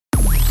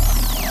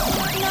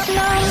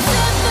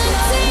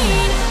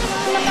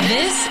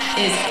This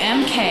is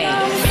MK.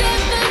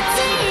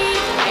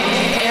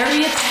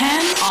 Area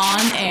 10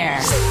 on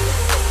air.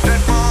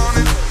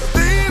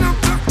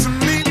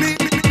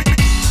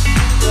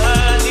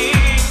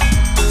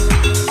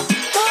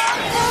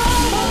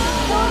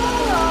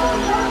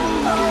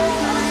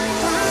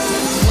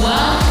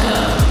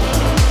 Welcome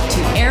to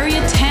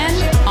Area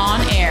 10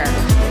 on air.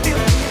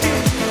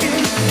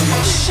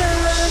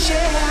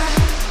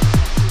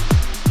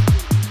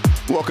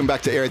 Welcome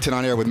back to Area 10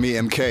 on air with me,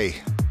 MK.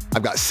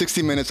 I've got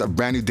 60 minutes of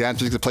brand new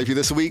dance music to play for you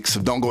this week,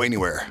 so don't go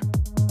anywhere.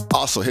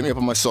 Also, hit me up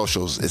on my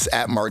socials. It's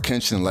at Mark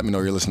Kenshin and let me know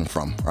where you're listening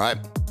from, all right?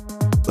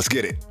 Let's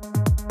get it.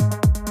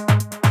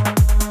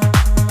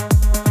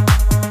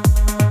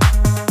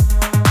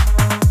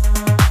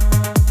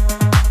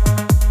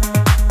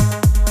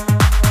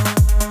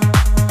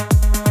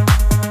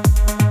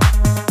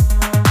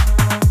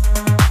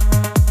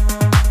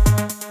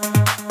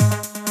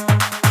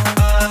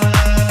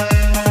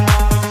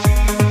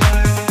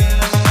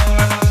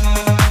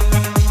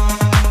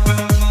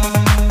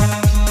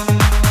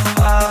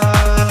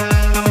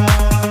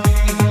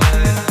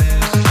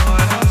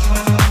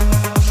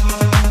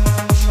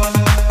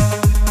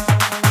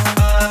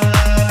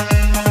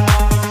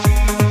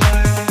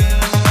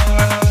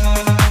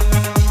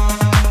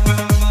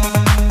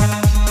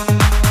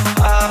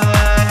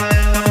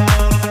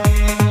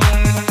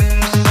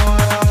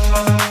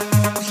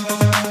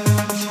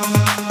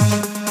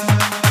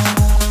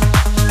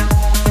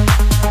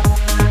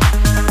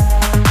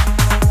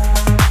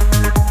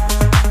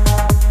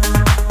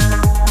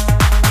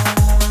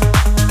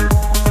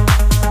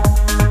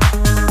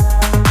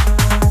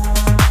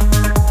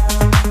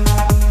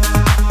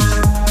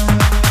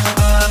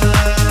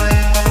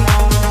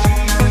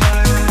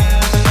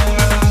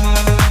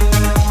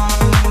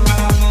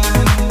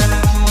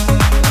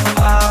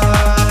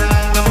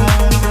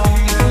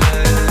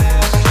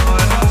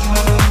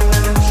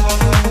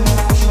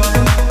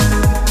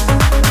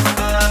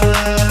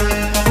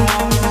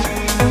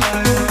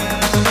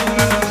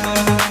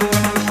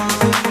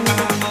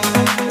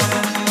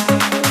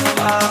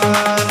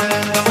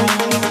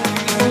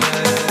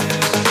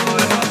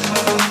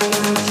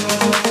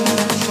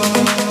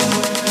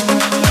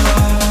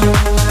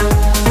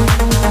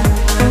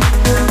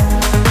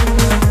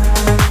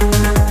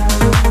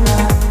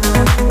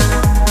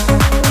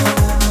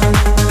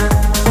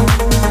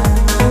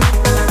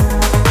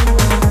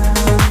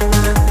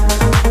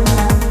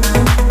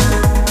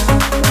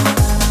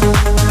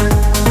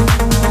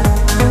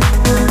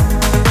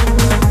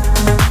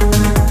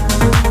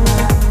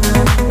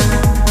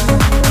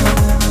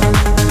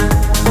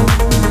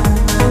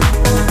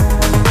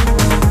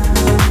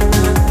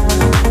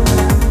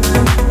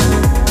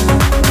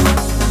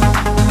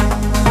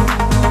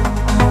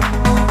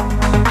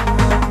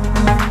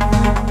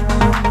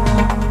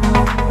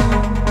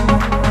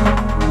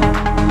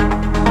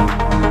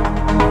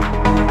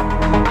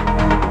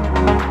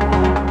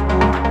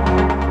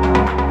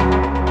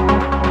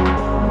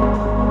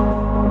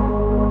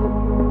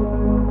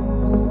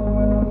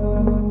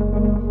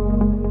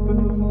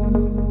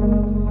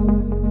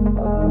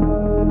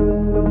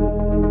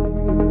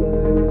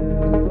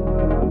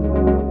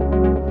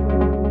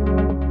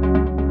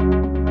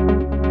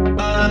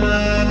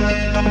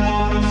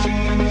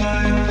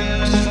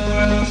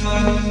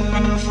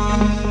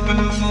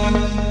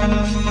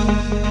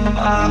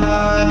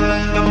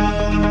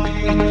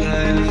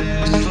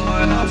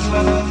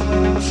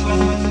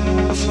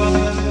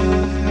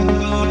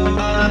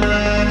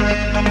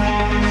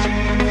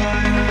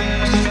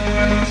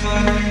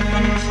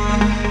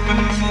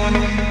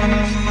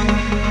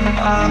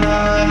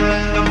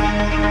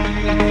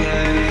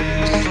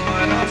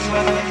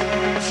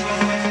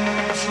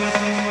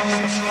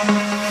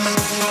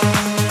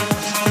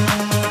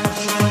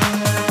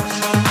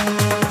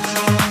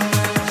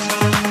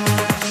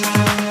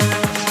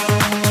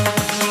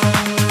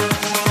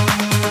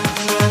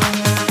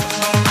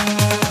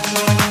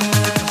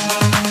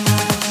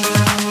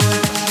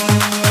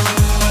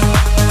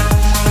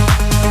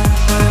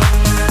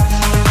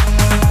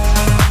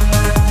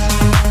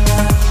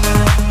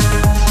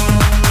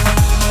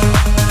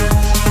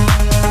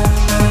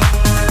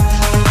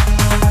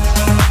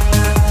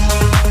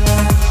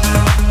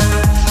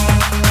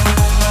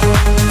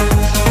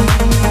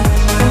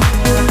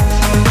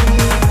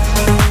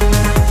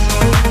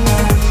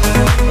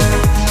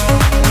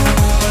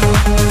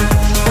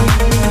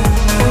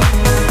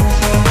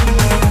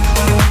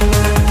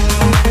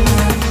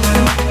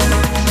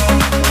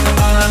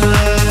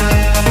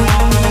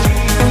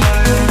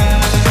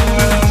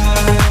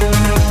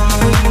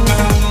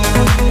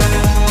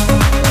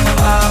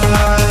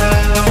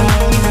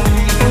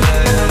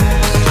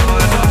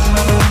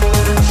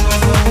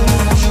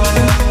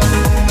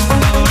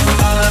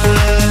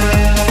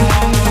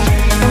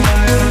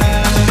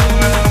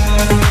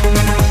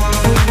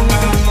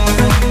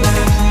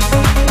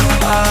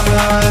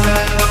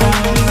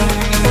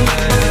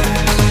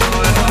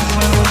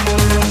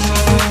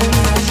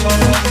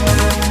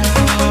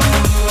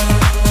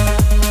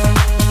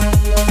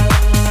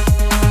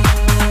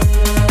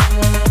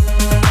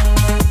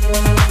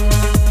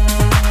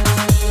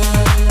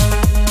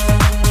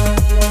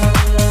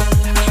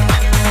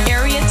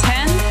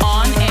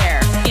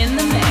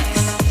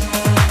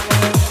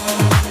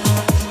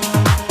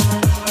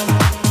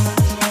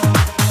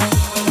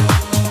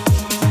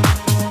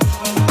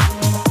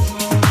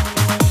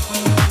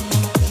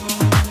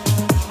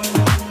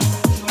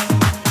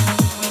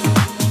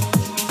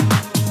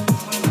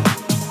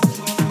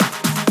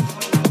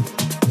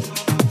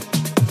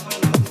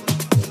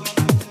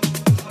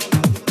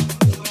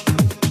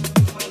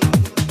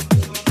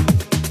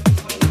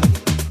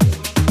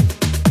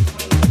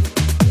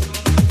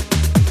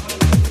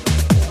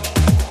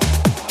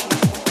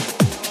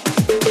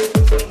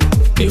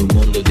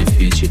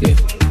 streghe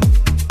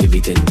e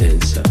vita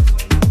intensa.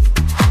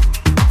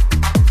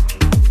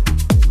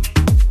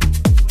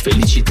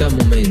 Felicità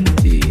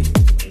momenti,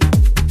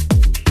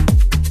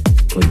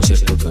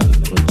 concerto calmo,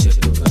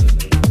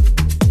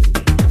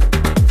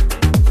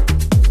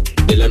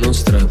 della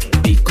nostra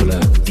piccola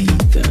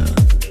vita,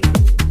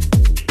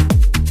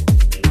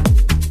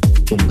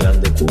 un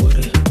grande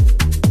cuore.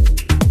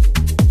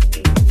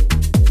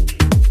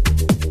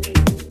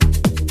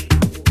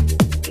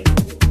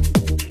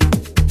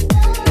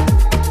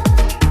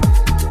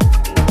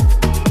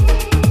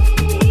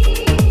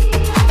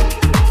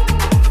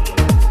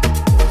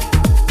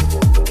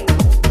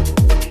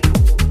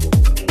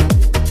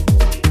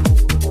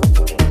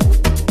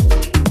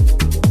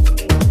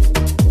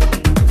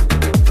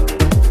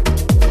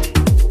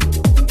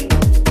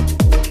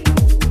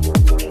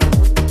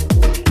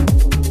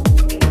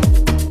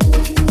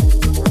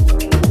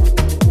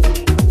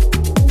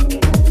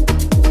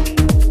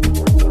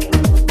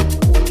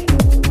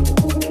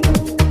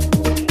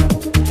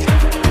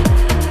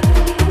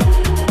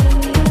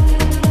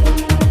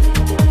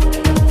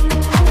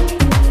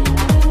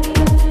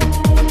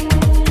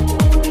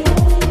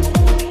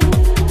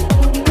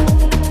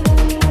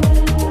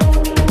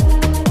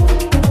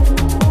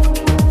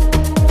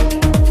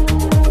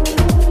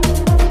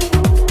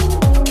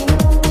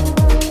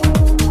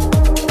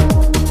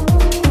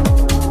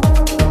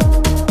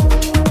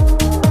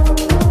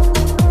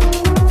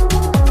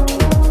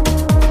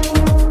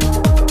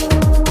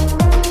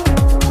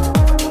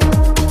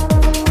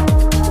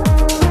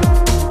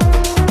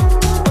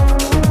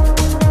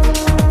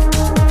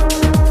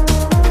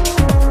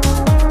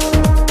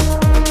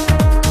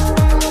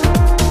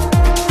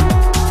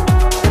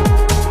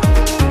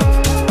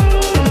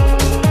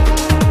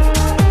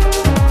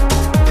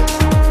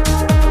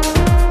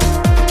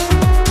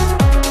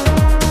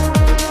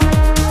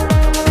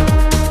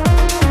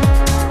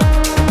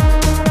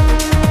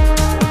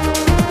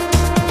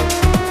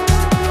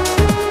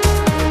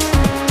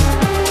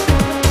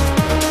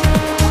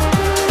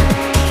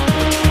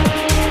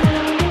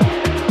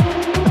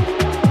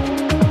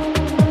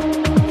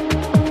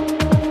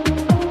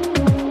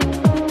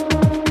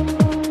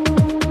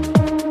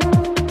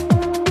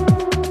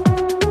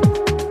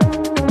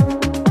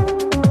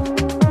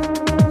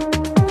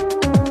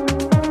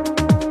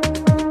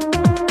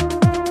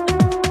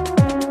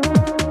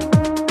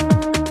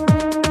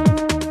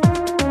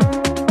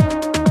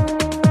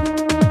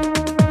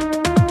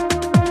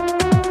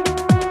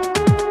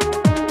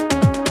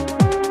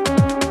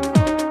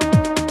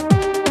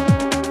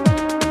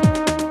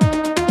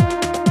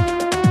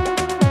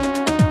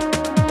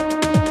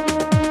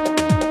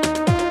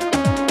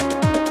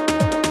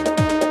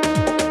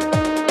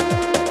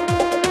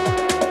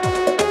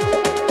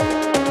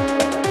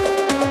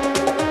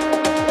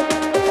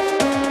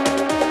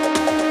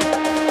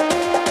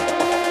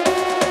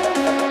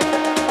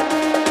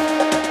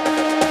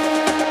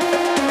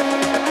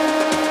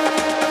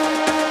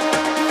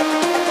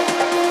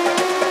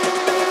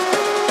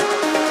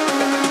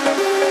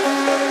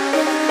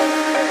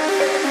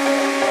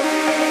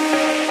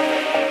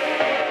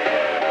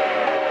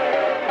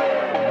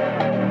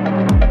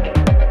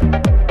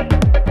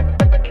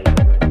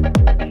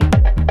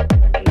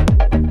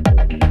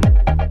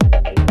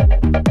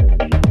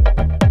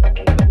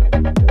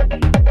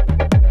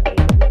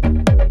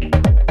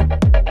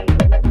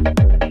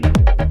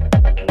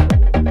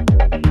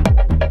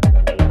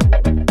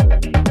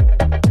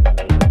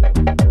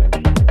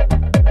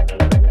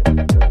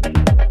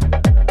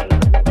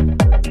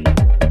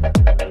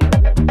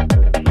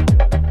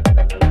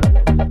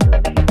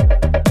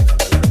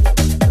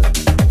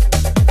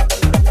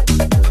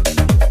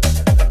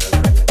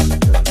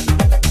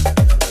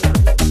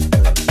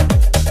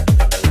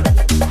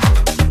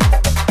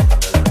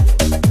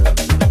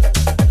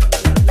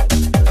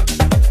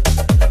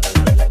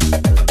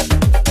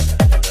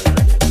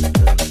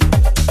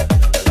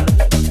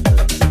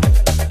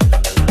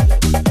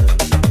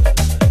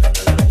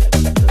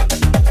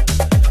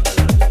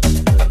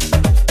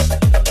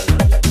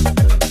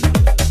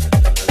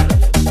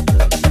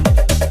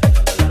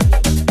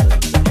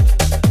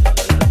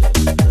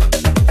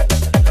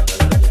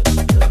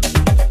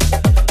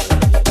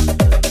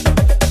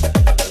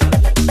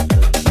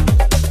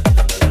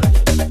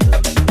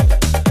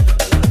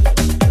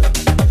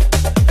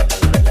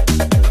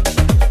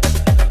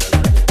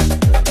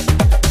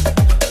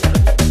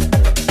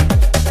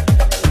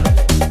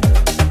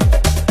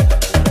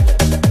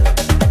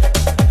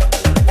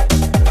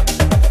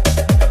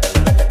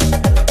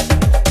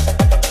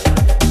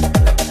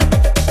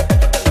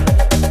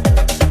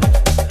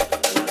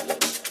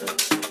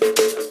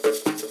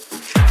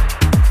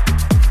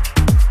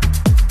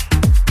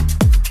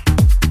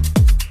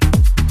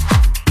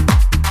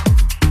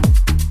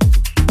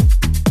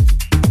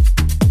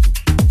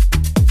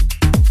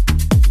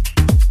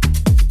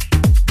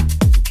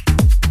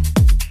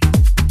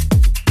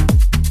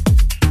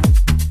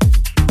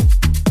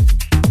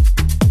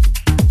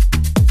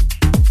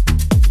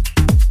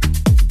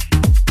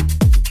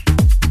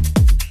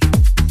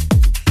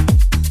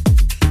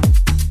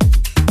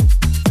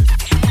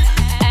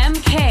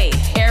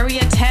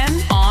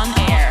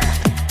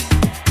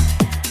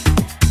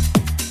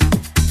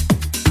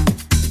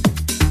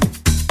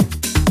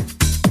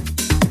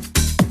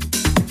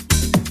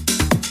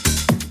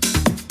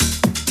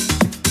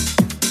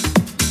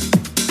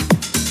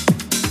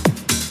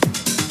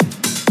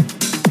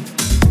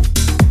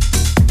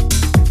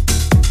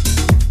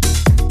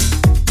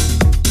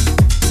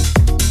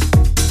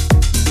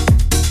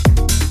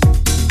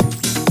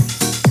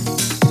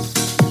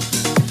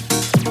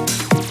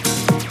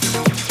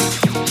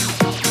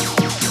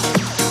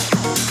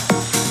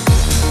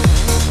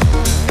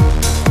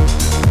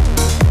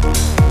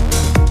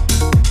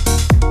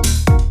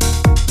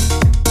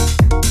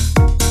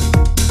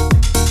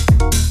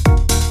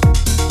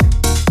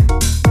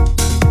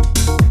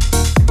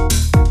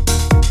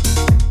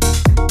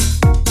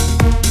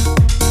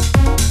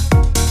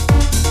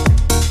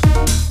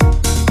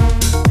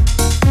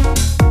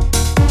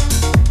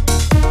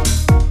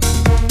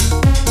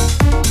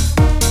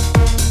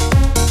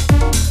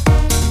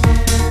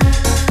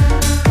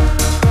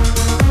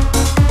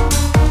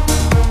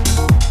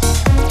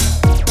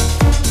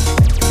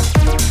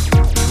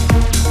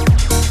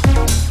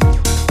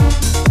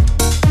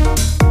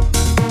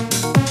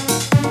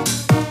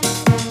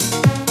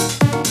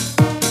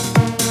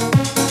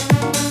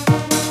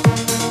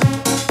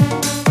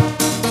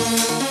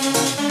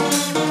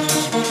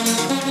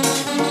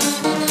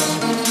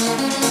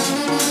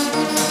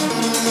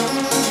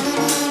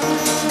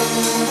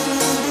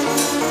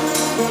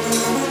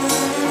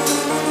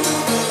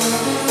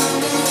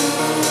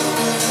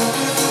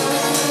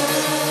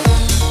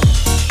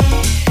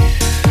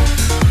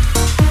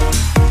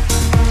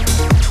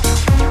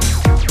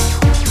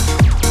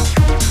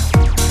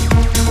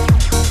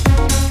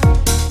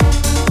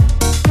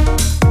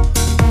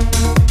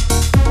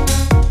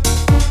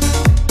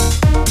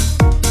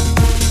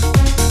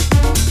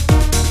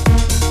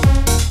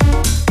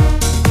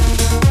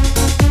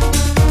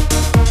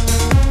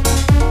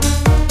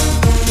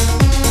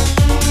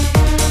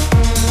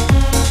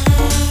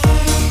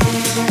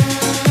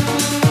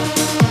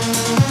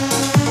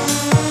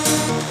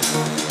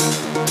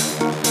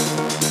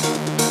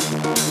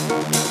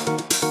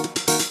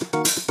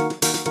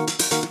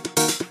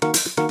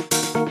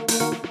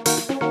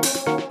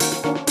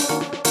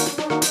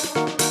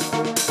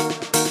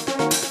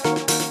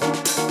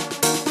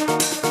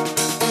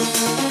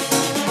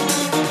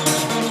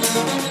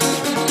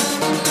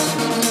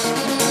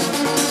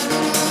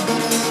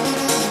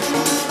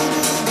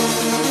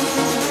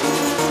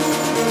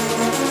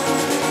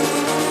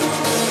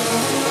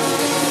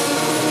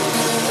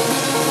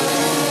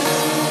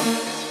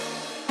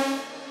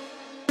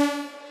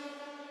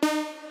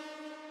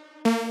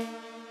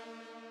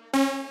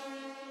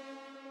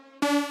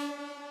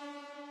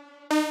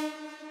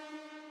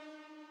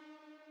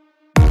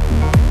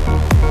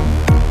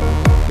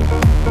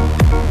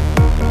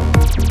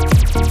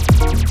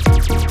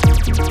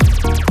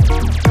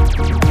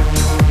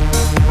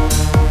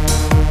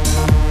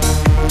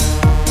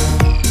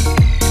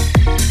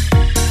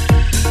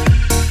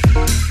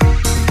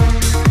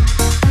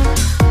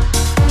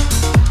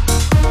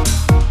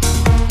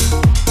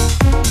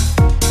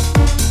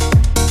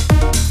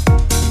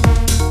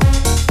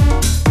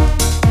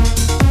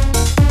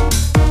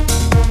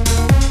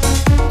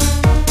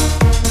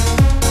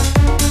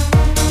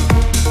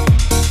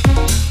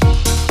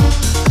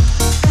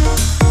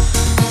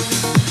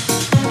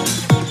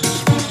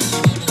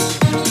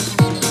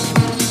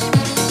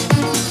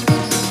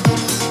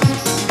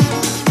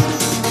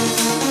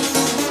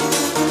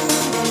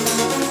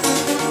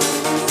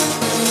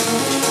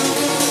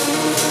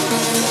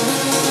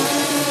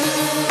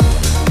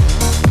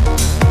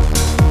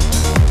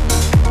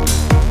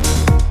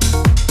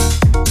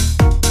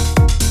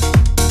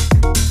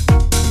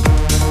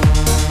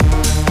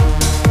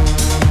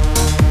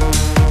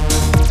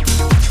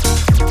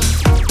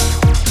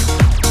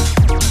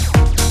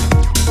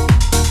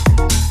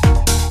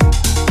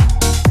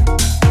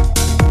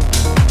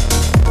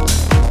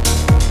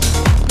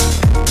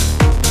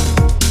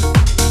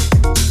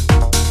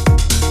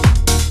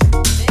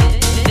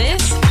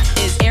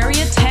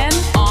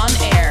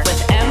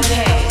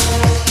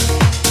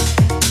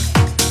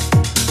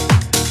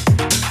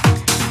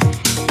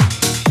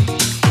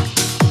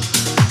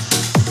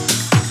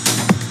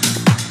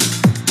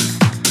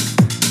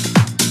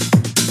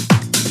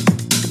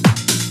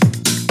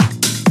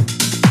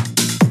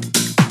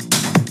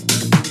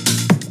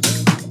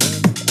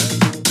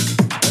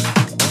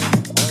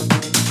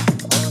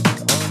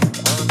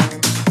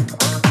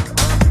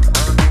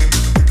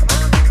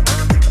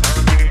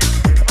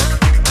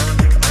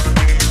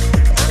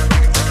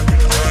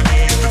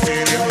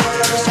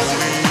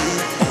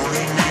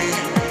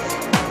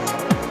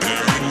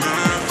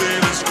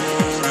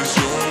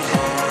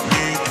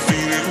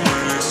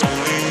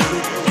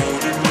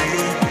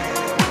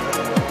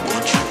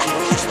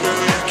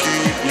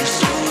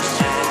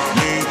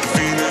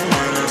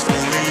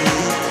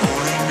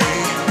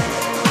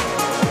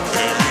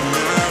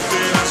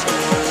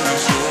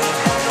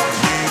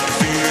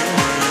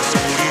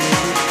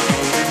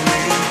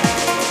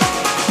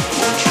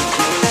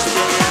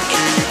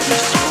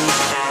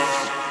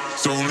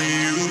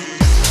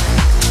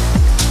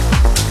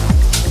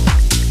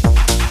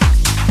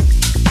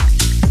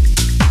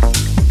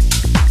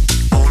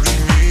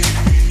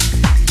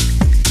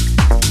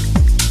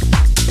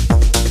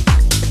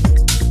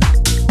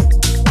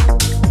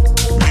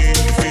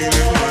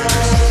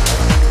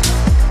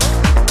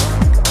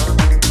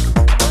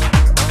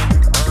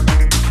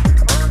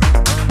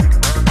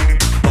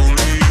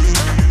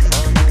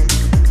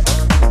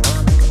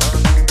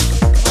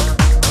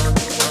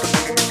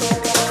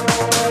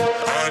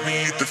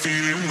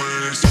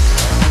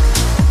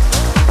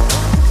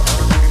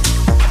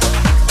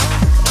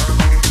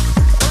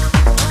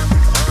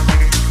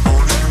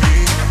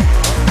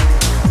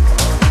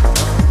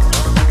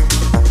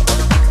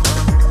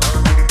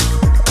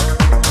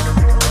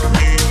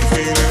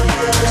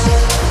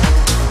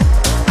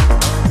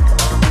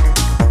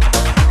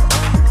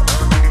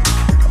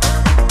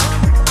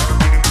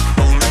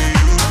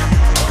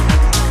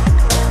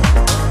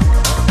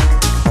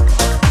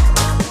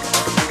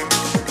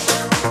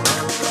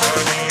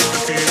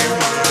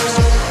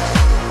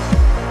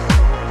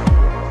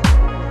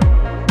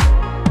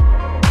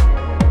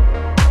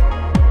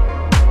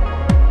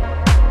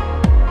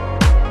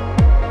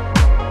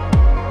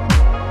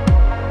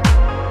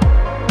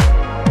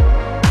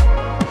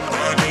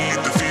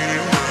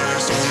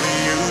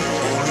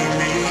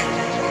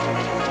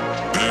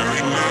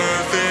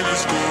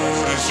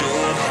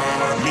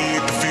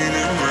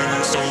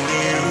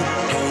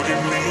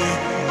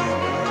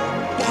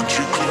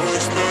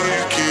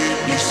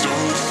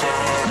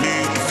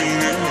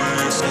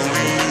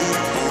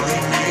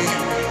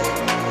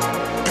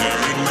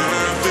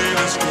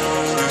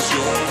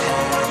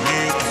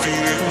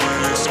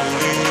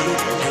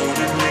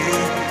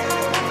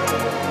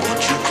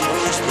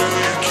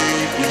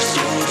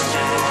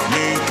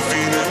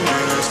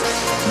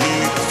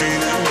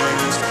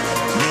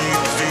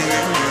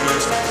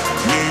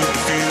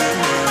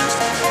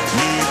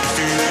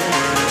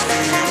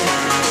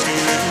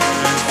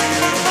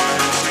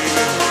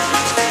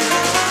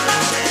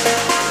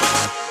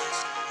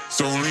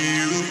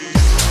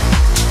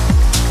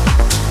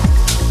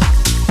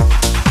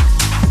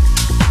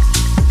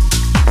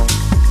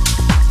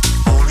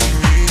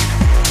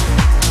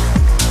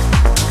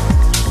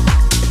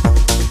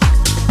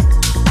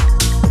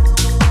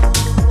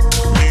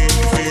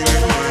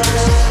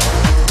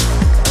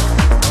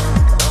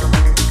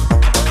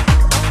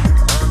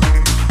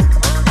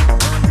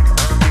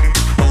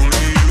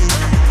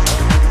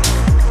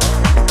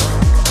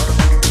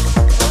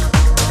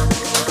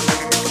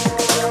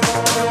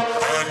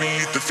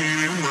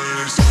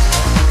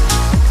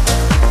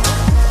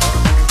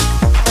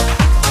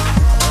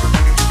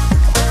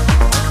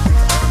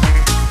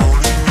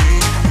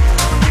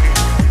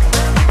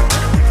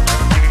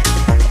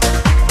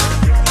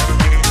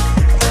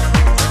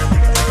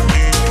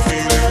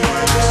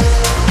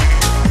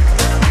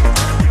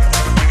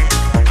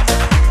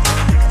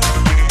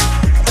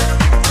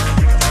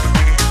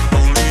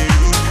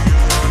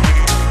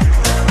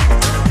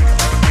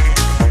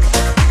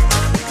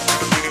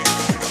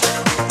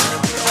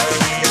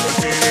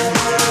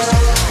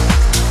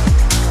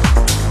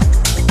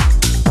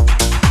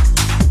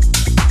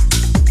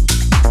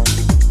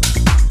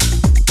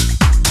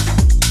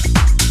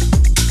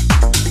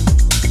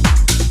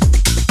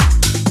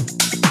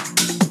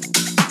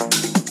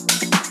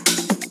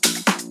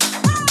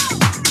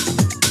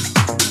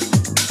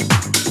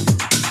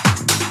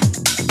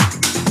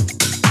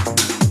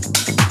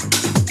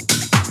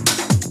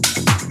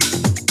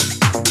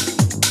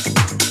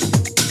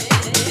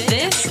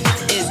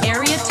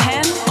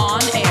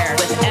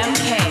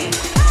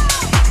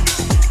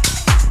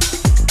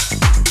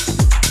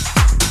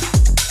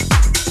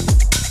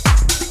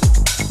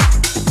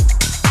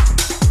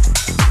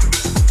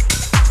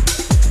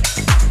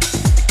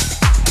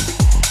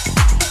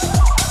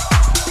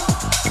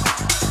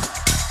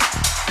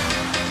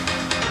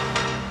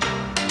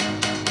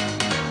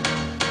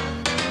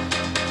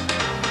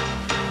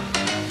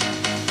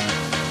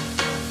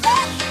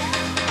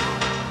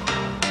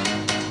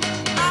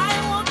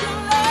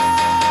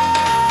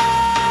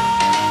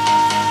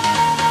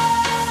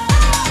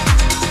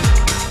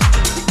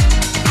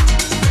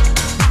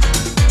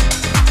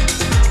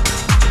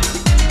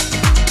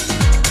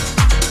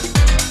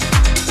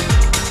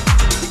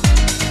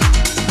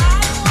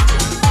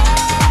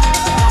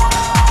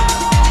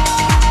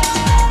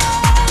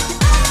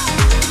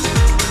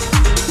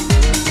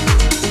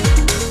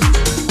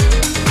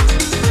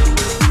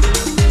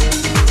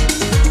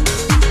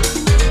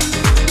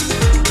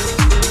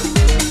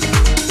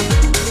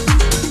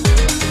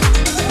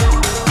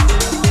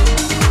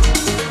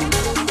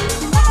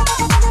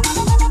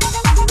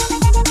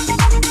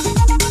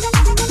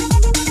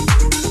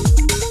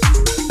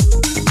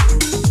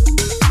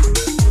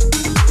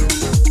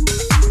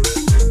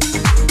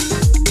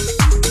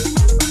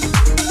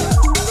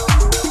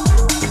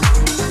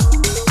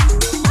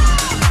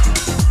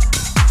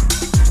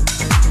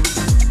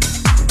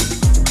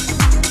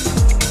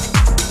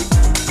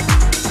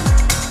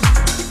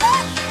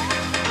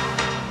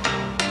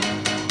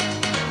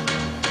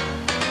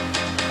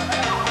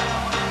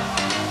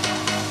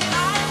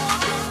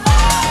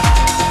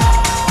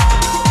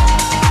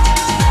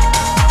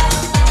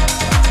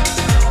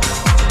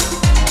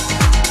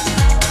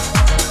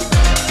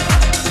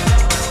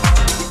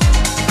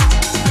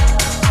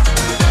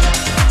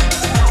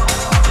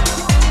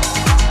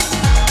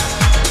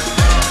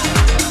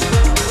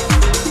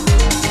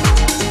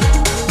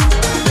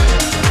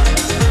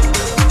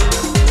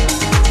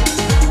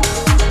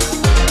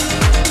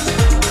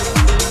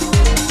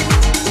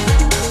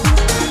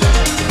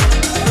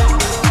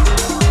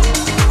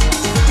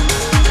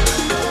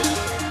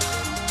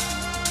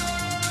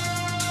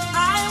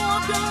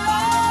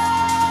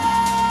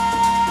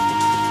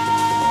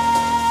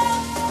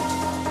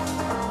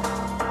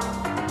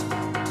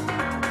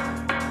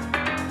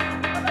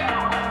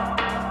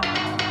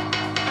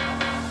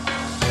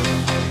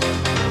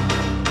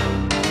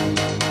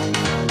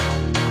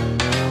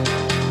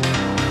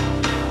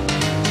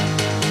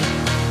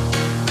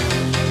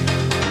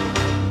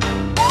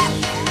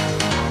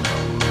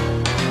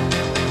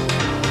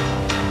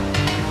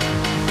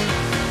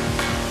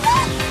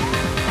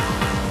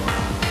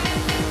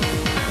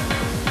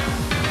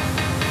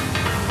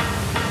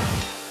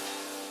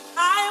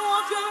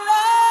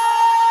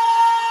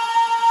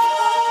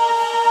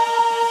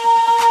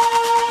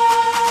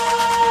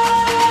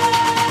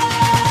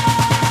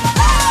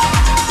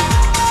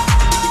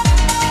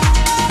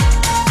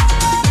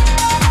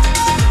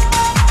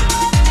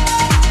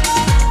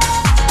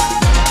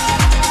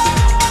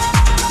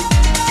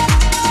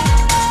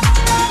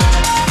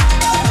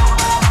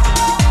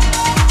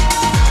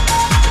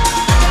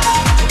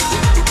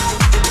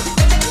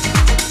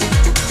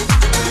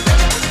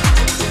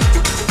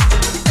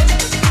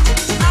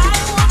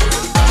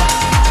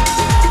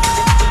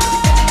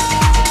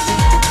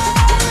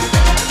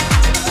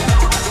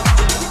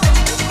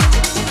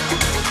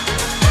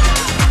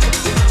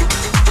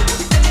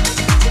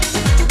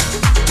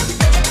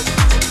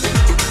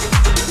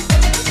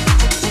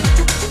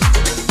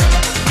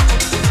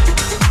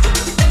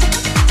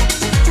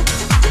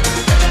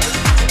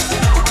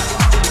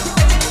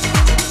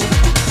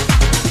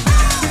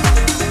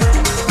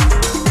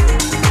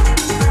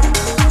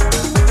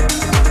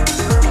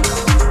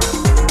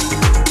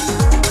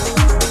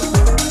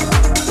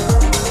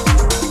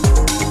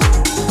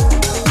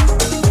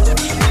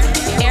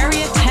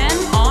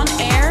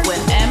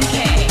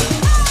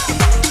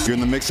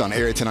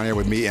 Area 10 on Air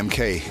with me,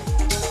 MK.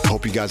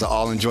 Hope you guys are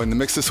all enjoying the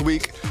mix this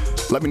week.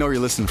 Let me know where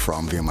you're listening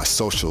from via my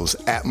socials,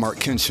 at Mark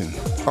Kenshin.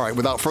 All right,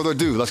 without further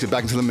ado, let's get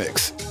back into the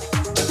mix.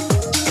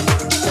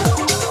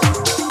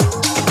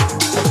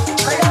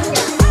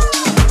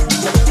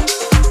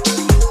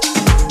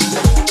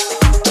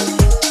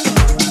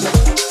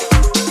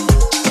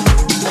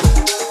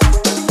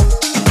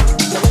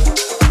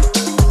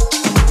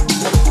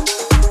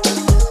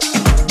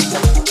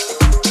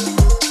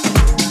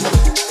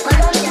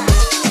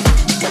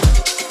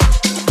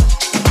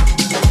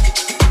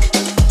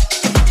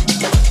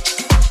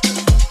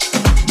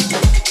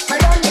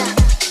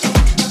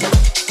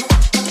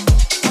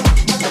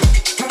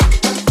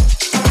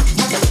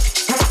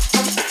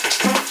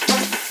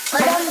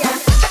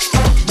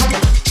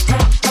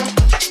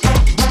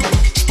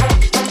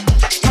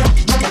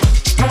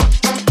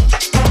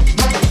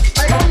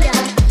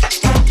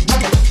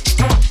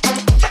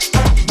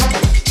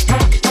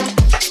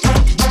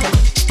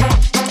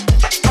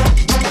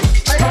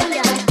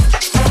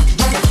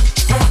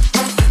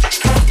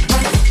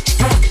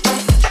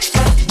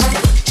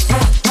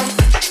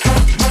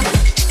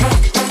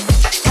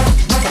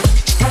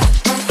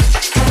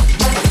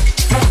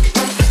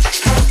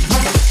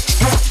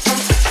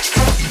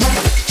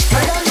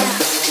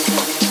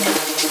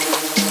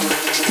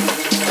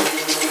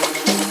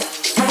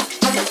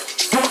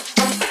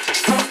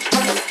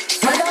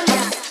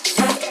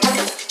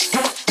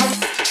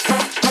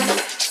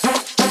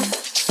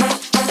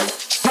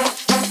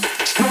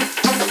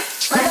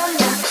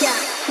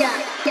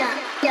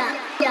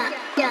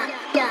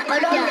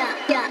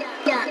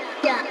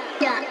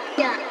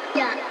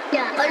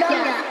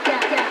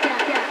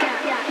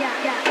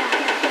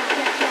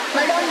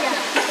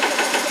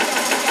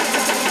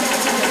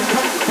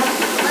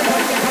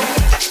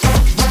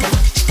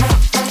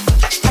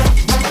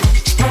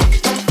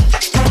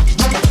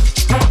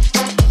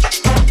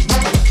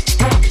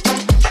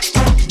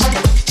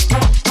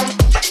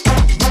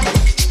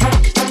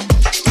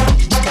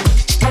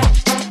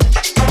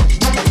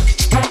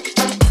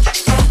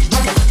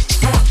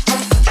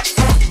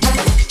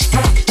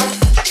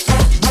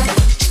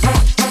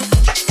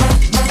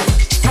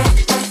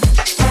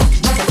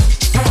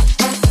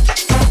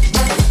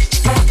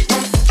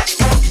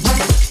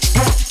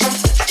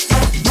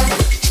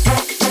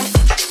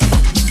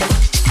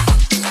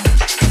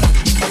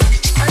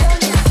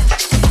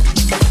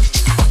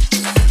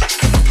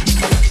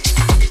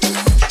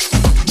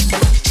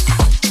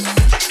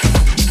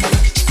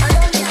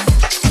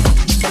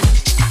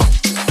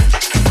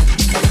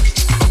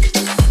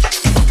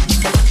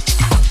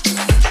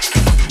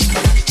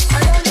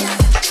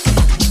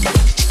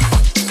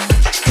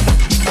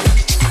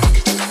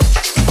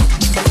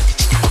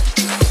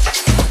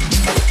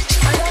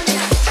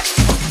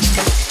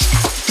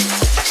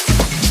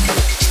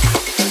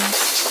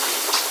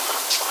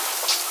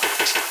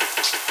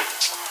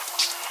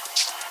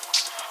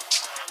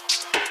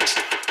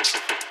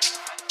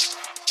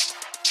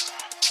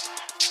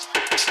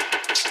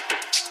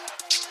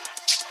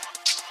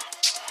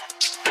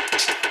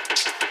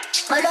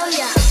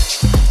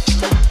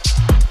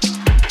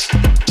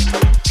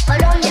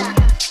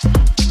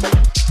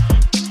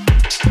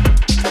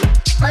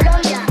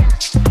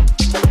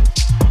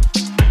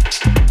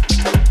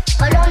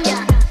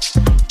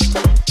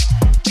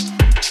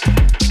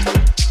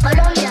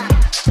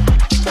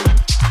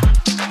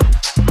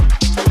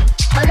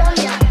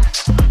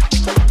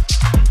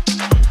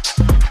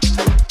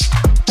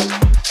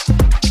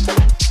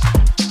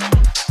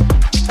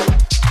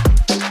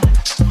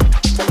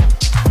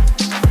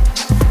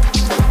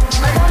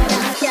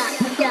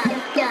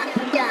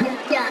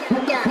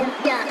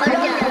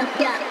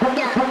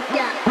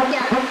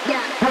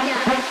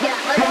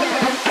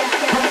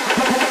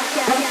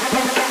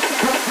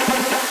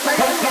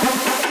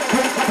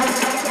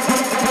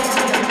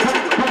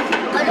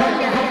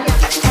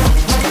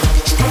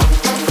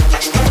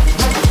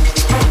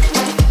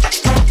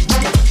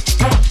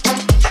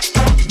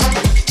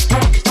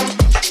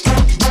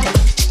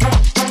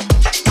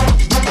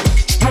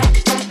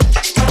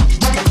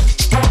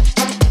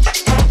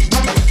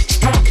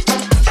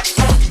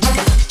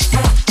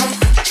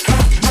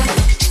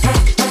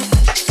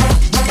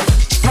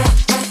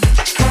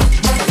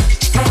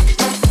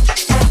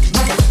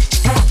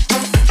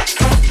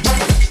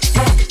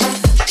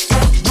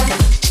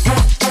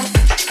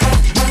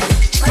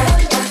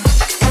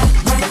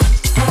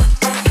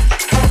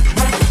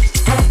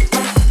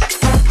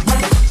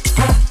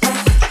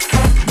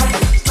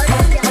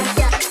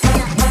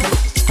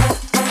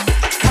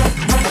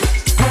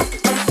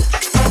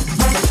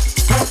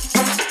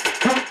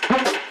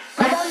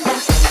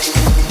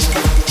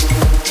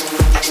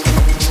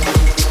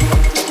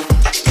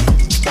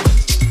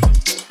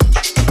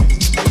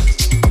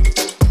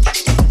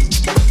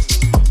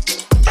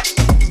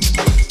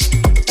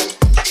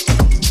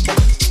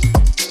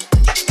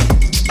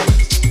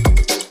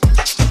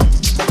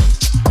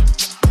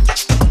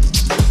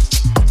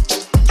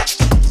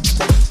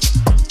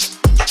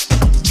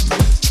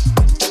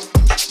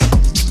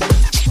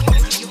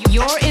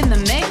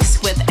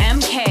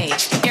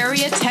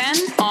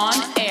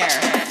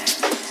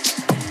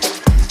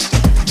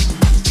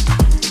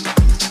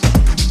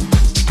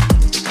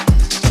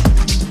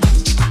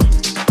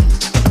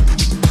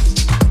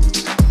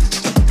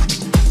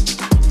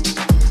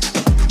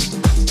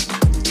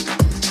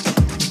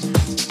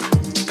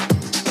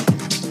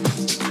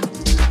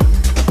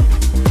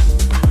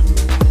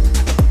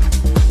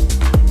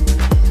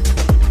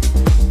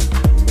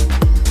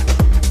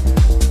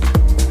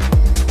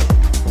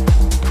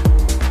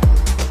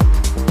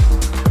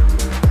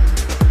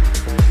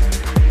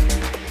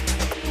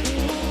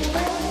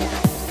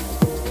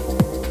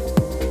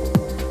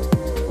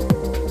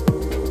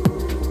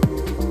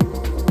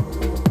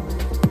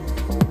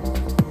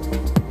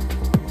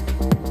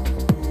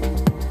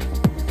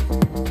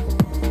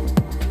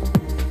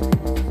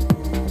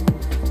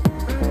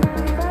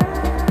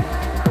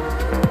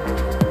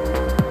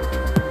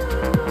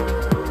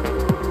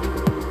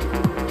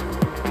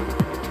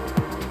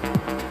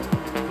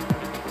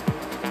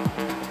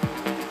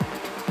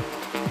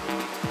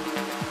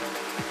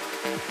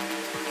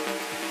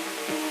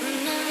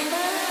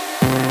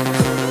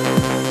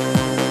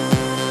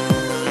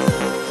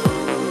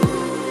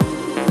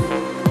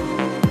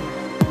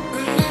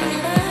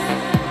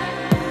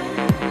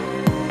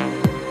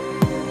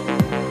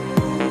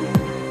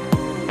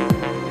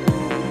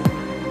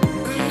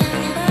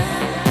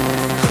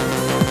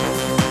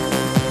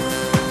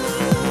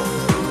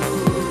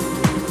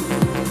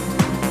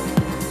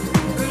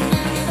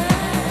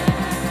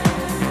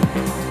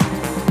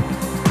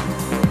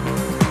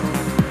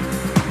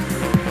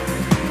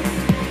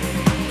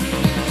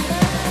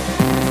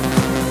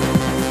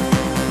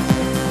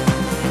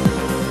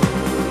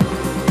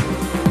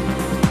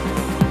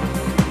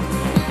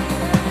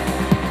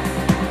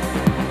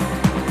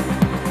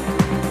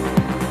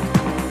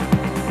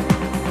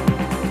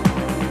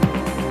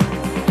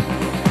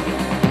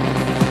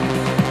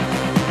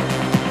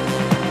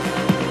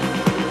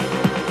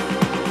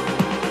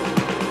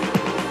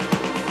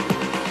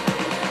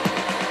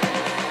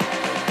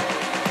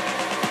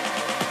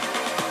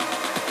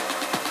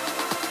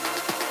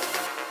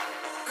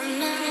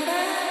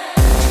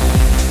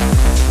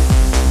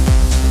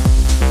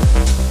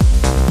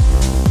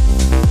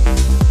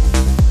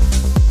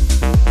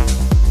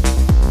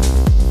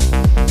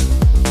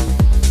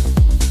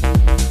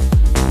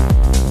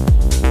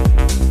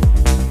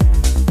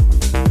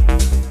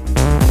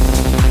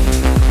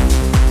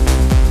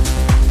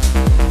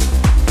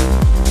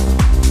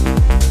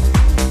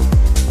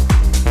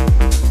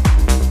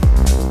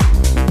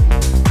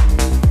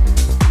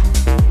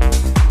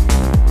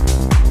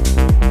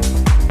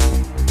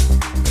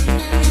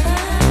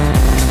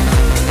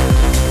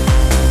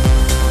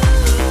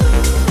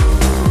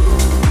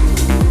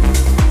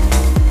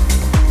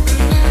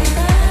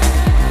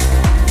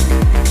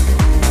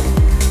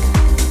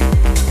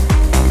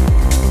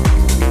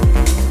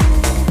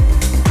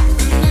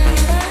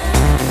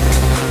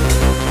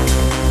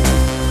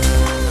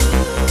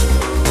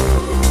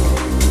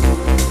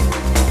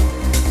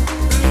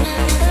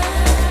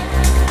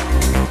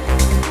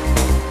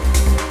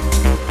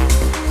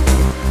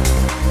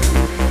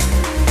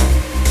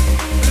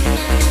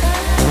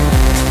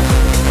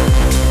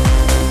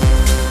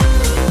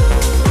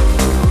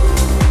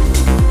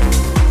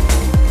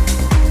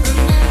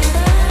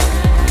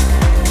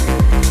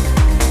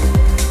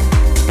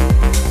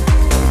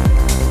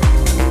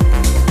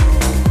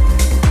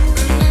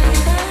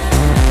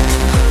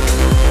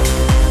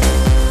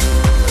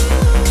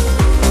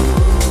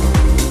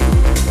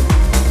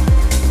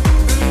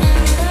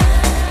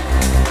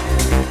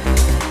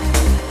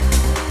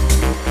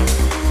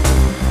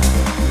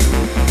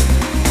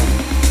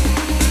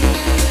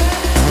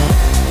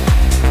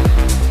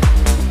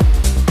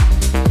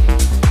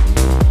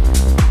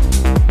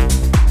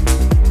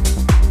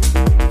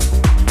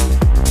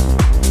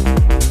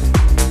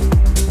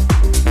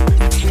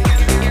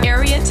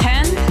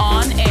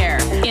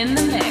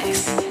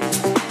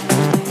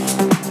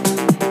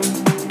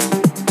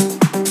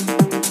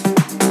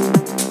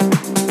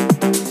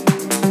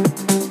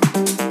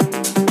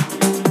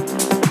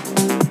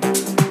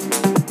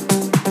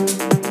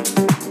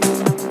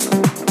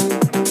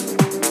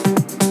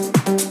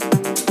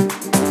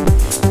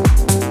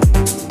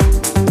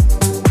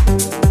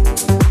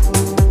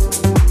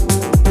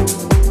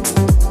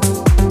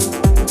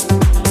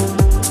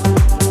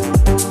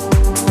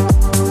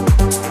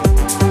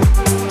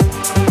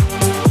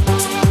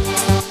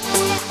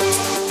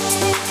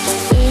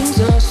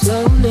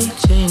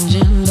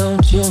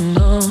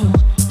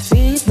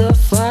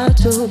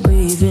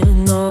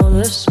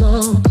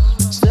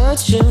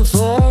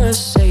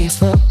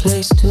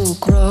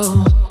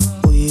 grow.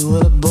 We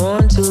were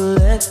born to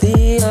let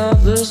the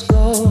others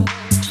go.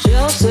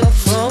 Shelter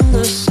from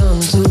the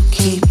sun to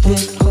keep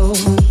it cold.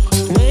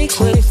 Make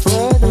way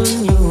for the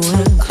new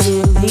and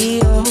clear the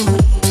old.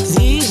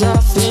 These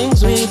are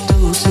things we do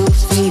to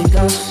feed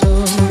our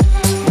soul.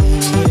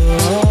 When we're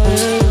all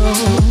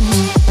alone,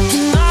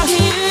 and I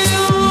hear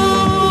you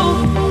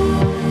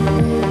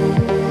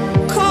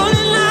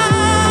calling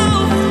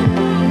out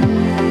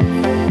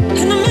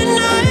in the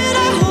midnight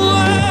hour.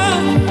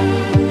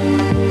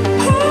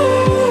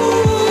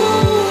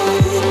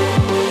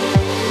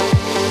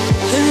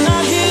 And I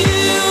hear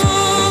you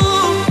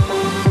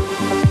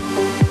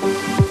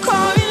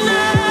calling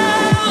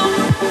out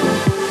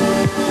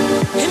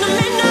in the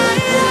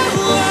midnight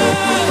hour.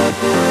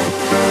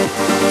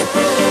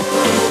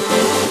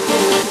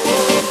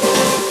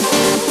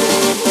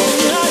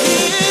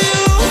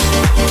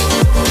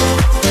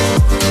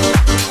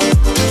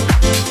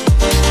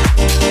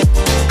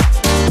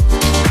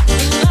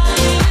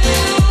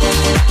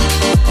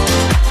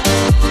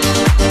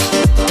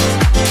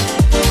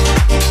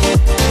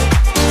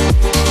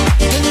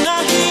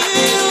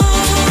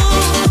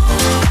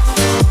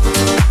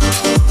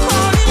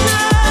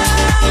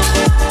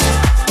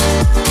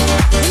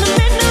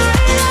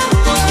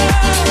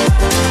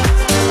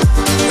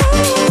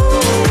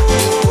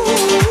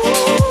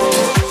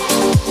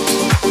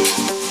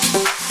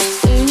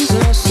 Things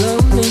are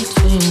slowly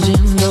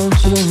changing, don't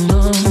you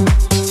know?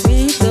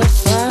 Feed the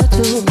fire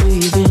to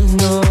breathe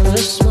in all the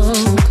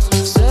smoke.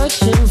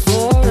 Searching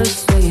for a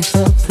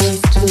safer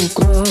place to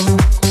grow.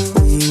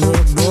 We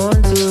were born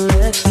to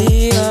let the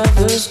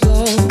others go.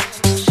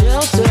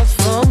 Shelter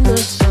from the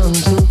sun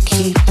to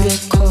keep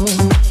it cold.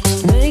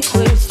 Make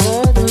way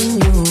for the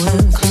new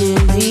and clear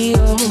the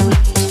old.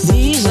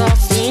 These are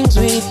things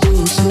we do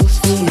to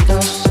feed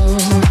our soul.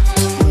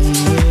 When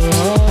we're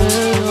all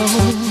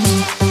alone,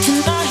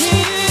 and I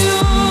hear you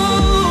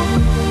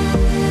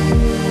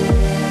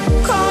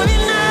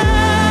calling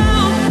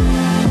out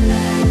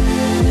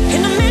in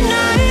the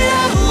midnight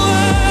hour.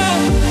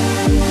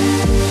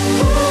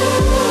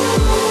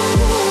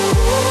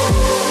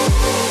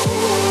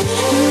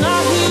 And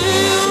I hear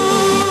you. And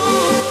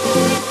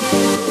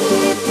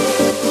I hear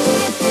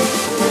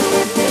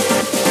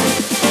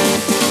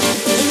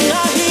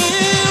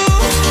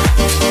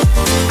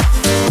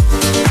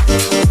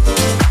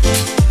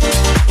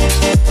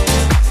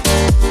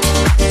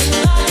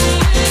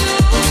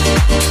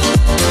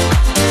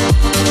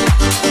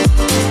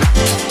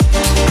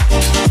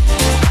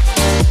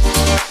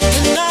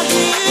you. And I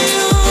hear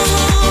you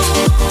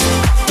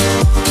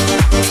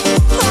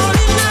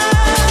calling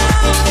out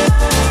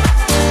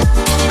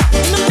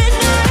in the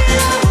midnight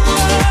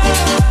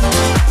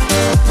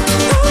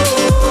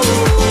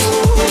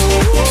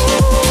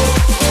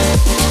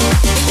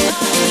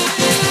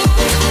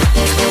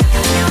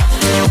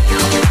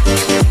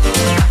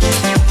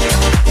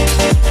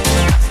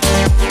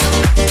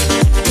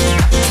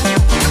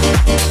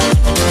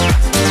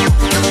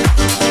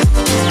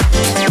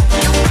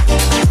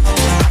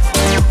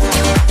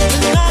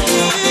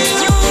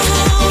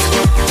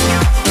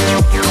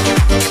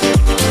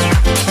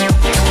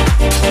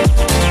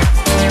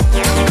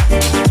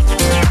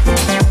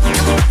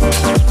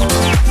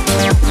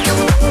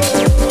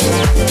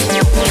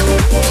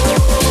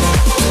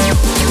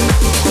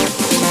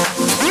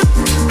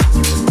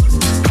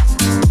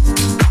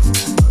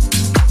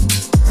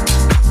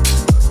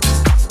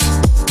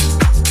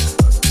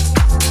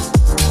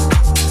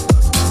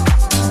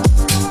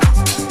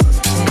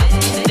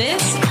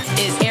This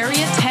is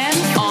Area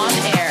 10 on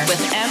air with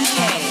MK.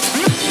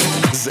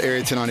 This is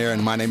Area 10 on air,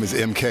 and my name is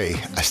MK.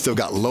 I still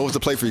got loads to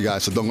play for you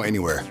guys, so don't go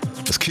anywhere.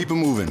 Let's keep it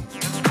moving.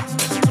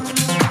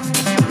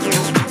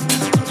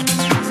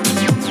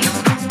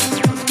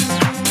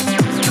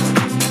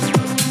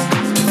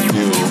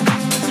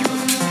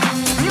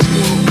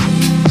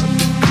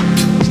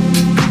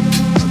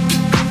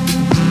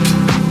 Feel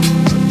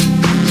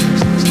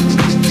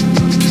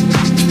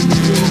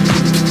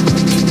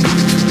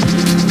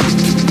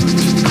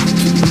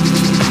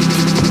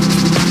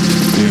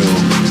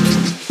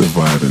the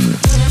vibe in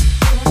this.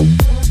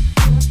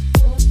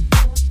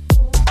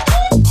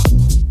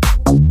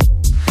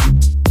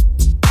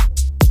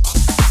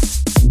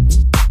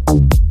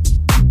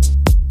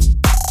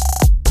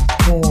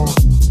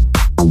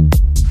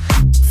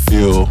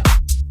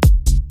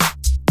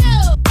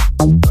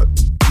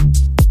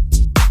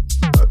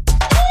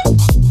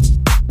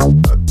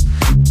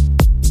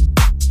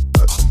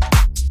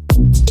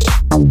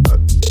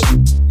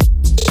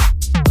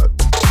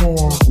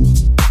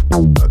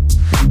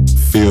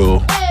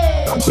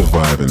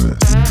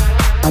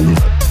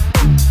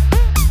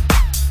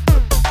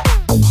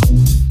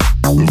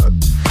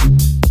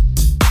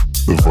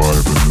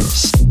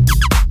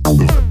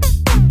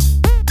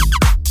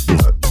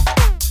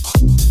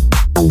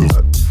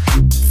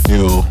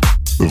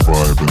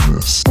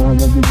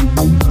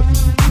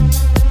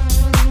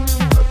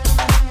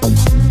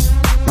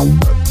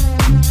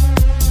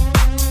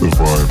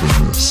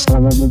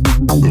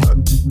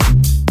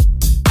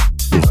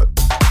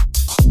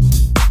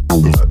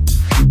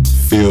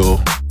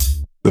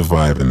 the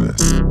vibe in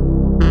this.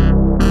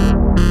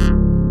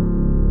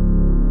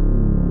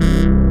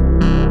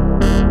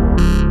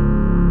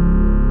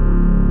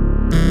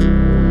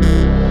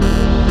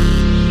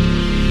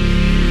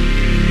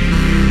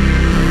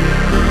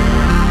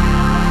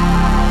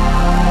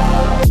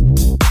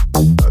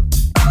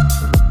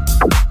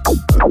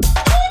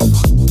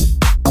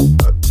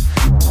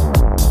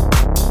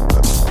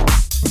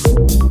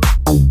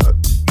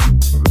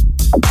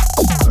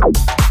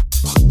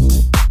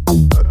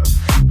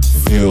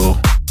 Feel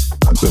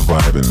the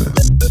vibe in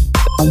this.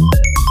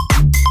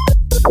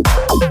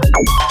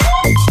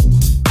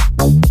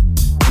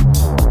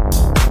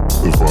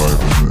 The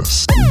vibe in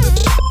this.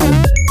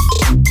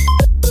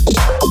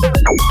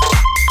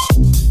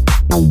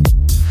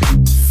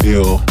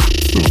 Feel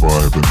the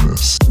vibe in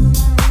this.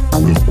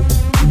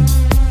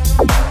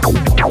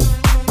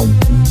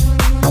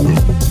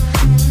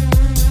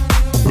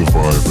 The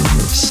vibe in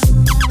this.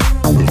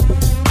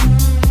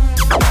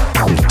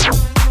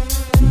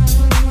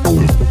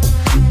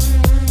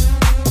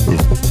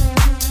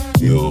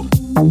 Feel.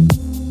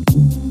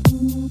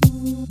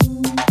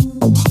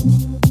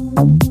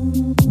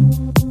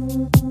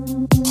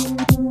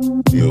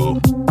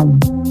 Feel.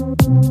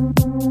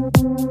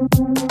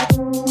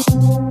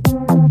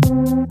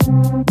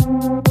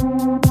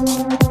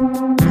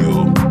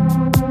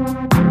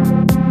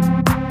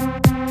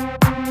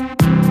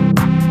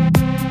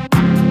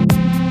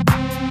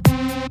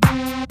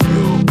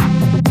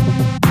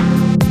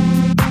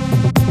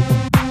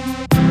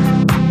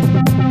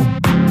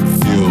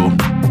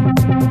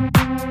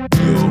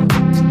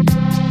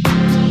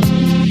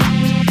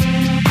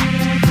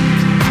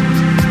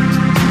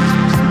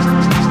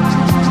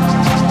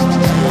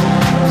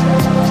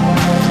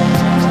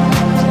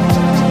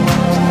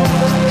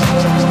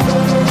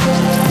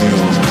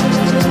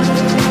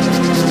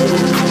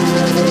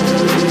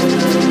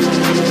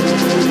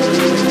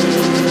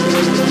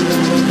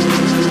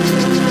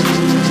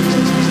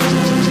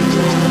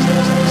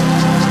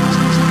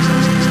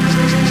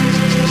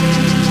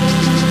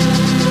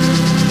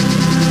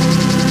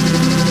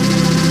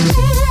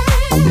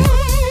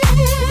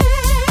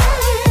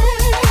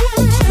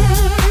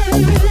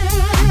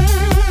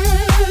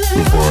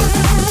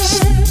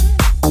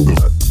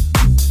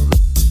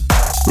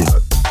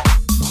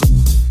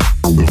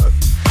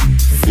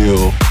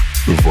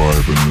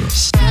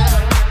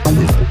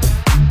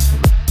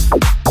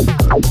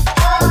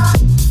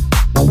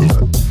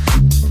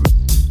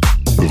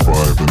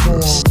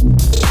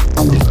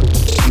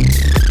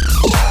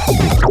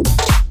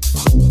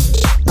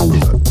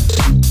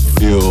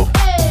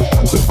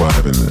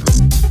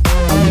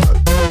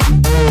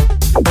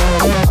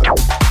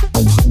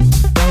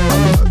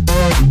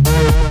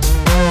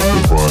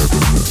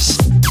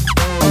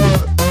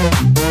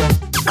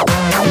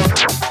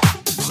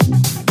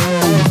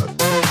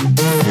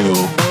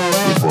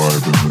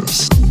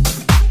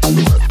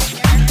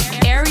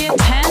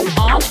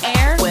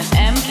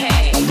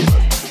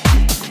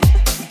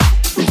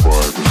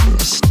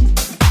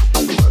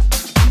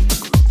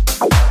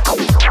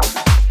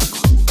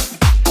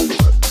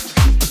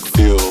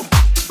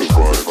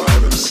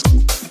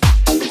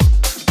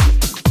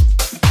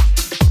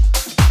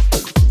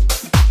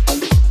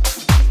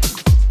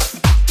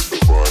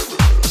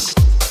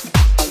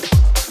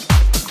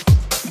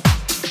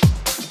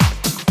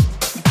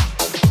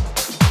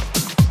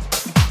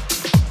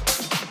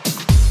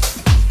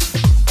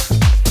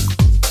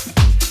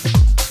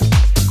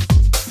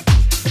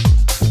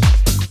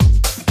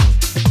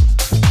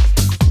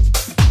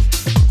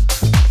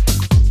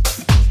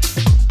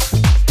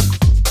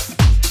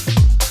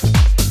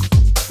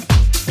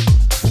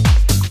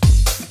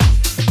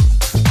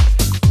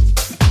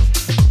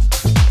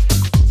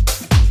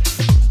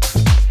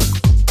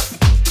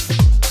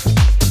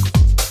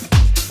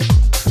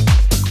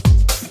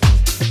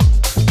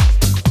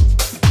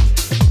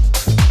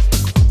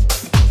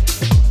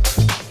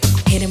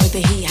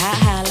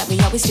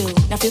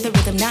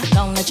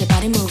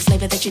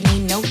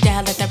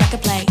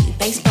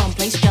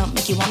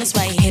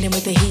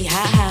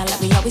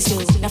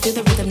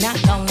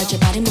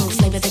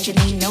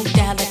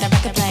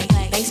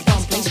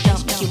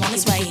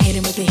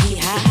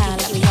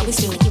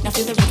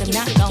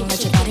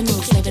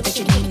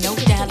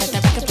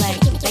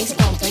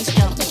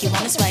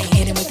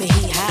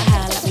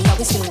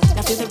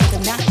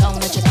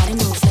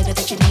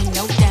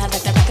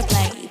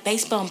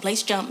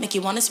 Place jump, make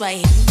you wanna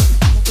sway.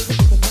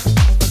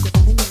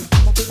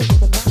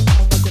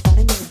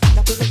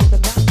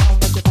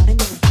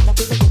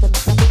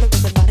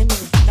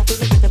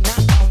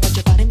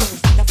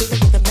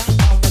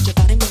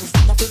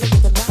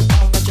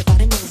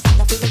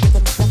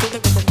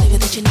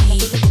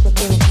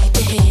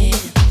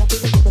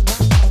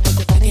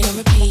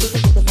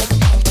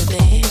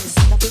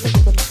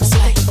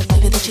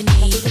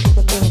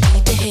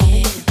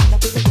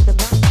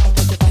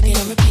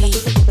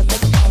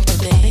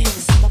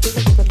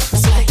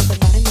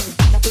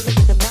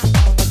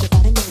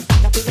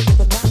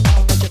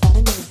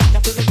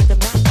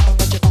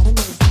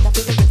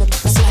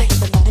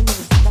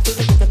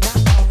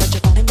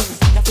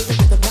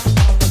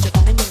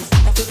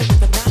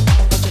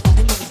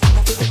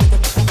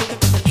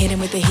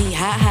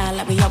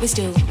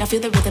 always do. Now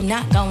feel the rhythm,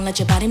 not gon' let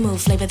your body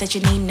move. Flavor that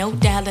you need, no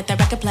doubt, let the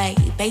record play.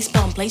 Bass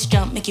bump, place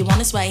jump, make you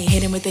wanna sway.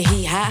 Hit him with the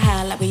heat, high,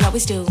 high, like we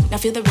always do. Now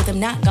feel the rhythm,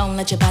 not gon'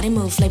 let your body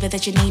move. Flavor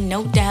that you need,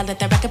 no doubt, let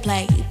the record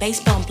play. Bass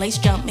bump, place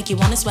jump, make you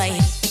wanna sway.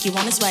 Make you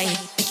wanna sway,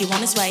 make you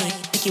wanna sway,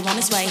 make you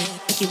wanna sway,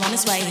 make you wanna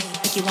sway,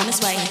 make you wanna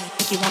sway,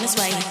 make you wanna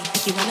sway,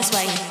 make you wanna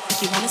sway,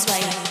 make you wanna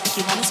sway, make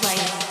you wanna sway,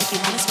 make you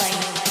wanna sway,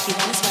 make you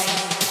wanna sway,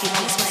 make you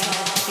wanna sway,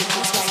 make you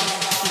wanna sway,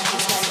 make you wanna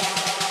sway.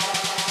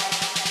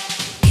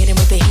 Hit him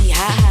with the heat,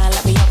 high, high,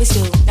 like we always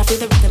do. Now feel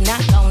the rhythm,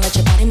 not gon' let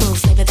your body move.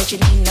 Flavor that you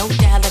need, no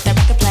doubt, let the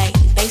record play.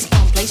 Bass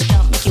bump, place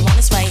jump, make you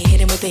wanna sway. Hit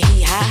him with the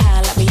heat, high,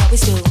 high, like we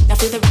always do. Now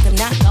feel the rhythm,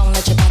 not gon'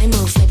 let your body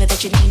move. Flavor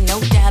that you need, no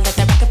doubt, let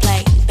the record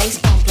play. Bass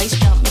bump, place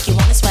jump, make you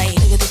wanna sway.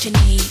 Flavor that you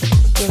need,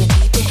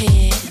 guaranteed to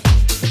hit.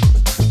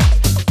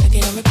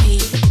 Record and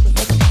repeat,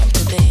 make 'em pump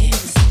to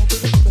this.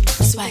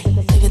 Sway,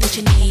 flavor that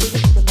you need,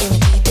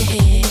 guaranteed to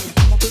hit.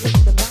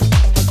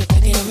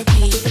 Record and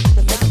repeat,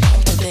 make 'em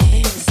pump to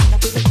this.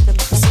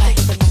 Sway.